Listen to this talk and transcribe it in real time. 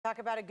Talk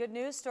about a good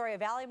news story. A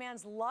Valley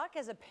man's luck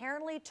has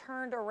apparently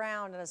turned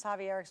around. And as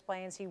Javier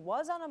explains, he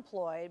was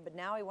unemployed, but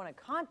now he won a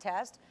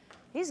contest.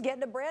 He's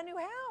getting a brand new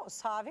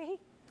house, Javi.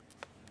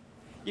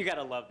 You got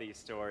to love these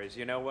stories.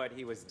 You know what?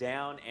 He was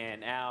down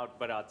and out,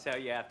 but I'll tell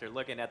you, after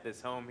looking at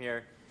this home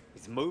here,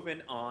 he's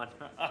moving on.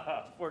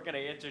 We're going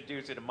to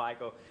introduce you to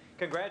Michael.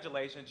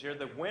 Congratulations. You're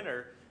the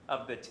winner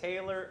of the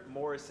Taylor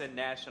Morrison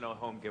National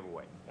Home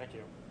Giveaway. Thank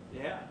you.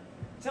 Yeah.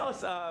 Tell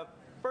us,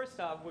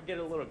 first off, we'll get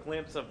a little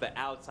glimpse of the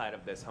outside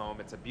of this home.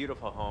 It's a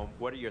beautiful home.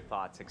 What are your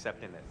thoughts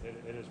accepting this?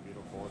 It is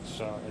beautiful.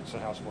 It's a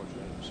house for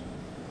dreams.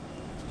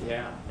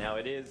 Yeah. Now,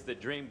 it is the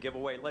Dream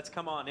Giveaway. Let's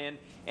come on in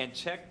and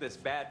check this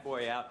bad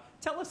boy out.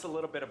 Tell us a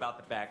little bit about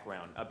the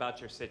background, about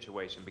your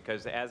situation,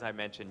 because as I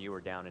mentioned, you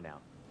were down and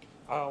out.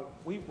 I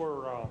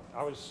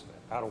was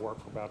out of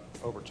work for about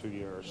over 2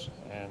 years,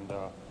 and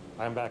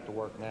I'm back to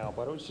work now,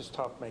 but it was just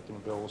tough making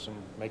bills and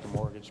making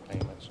mortgage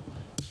payments.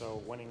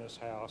 So winning this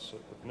house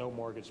with no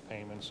mortgage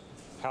payments,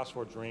 house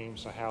for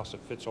dreams, a house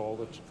that fits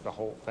all the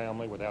whole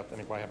family without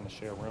anybody having to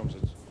share rooms,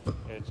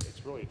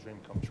 it's really a dream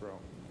come true.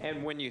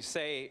 And when you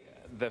say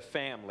the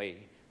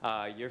family,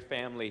 your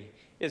family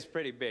is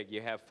pretty big.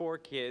 You have 4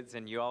 kids,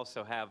 and you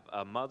also have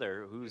a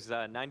mother who's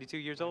 92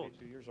 years old.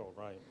 92 years old,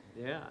 right.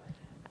 Yeah.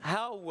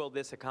 How will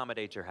this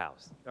accommodate your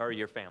house, or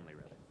your family,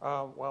 rather?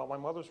 Well, my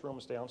mother's room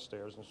is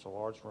downstairs, and it's a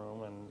large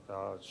room,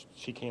 and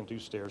she can't do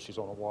stairs. She's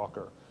on a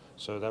walker,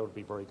 so that would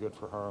be very good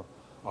for her.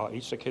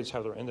 Each of the kids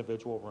have their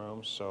individual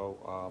rooms,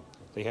 so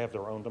they have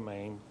their own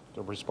domain.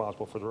 They're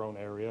responsible for their own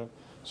area,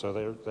 so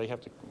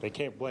they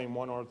can't blame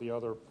one or the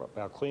other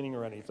about cleaning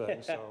or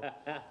anything. So,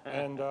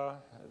 and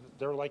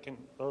they're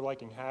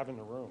liking having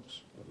the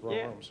rooms,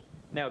 rooms.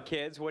 Now,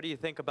 kids, what do you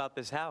think about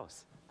this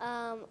house?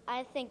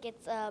 I think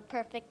it's a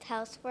perfect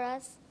house for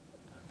us.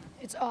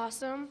 It's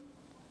awesome.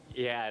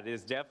 Yeah, it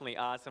is definitely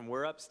awesome.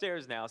 We're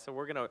upstairs now, so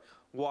we're going to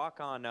walk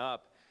on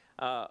up.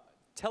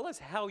 Tell us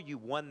how you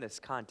won this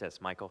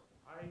contest, Michael.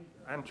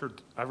 I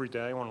entered every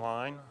day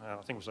online. I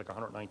think it was like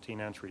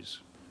 119 entries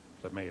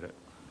that made it.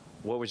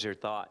 What was your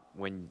thought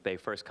when they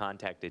first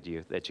contacted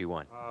you that you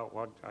won?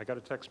 Well, I got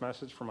a text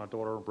message from my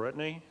daughter,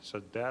 Brittany.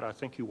 Said, "Dad, I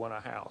think you won a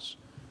house."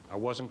 I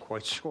wasn't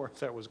quite sure if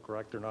that was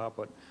correct or not,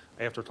 but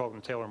after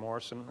talking to Taylor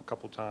Morrison a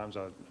couple times,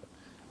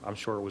 I'm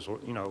sure it was,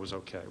 it was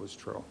okay. It was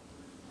true.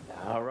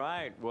 All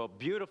right. Well,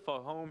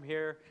 beautiful home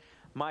here.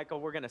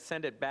 Michael, we're going to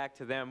send it back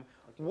to them.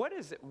 What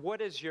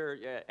is your,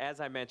 as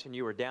I mentioned,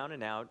 you were down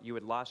and out. You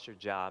had lost your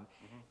job.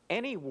 Mm-hmm.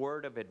 Any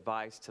word of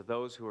advice to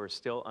those who are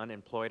still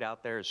unemployed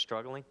out there,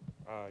 struggling?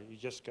 You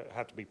just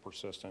have to be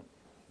persistent.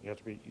 You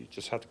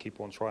just have to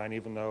keep on trying,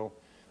 even though,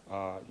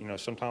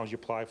 sometimes you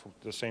apply for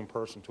the same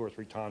person 2 or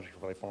 3 times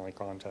before they finally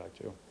contact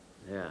you.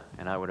 Yeah,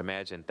 and I would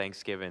imagine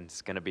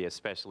Thanksgiving's going to be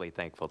especially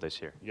thankful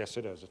this year. Yes,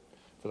 it is.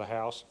 For the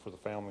house, for the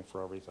family,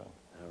 for everything.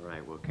 All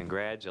right, well,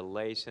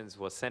 congratulations.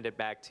 We'll send it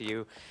back to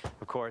you.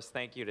 Of course,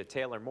 thank you to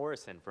Taylor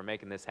Morrison for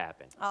making this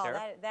happen. Oh,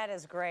 that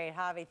is great,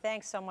 Javi.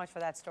 Thanks so much for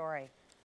that story.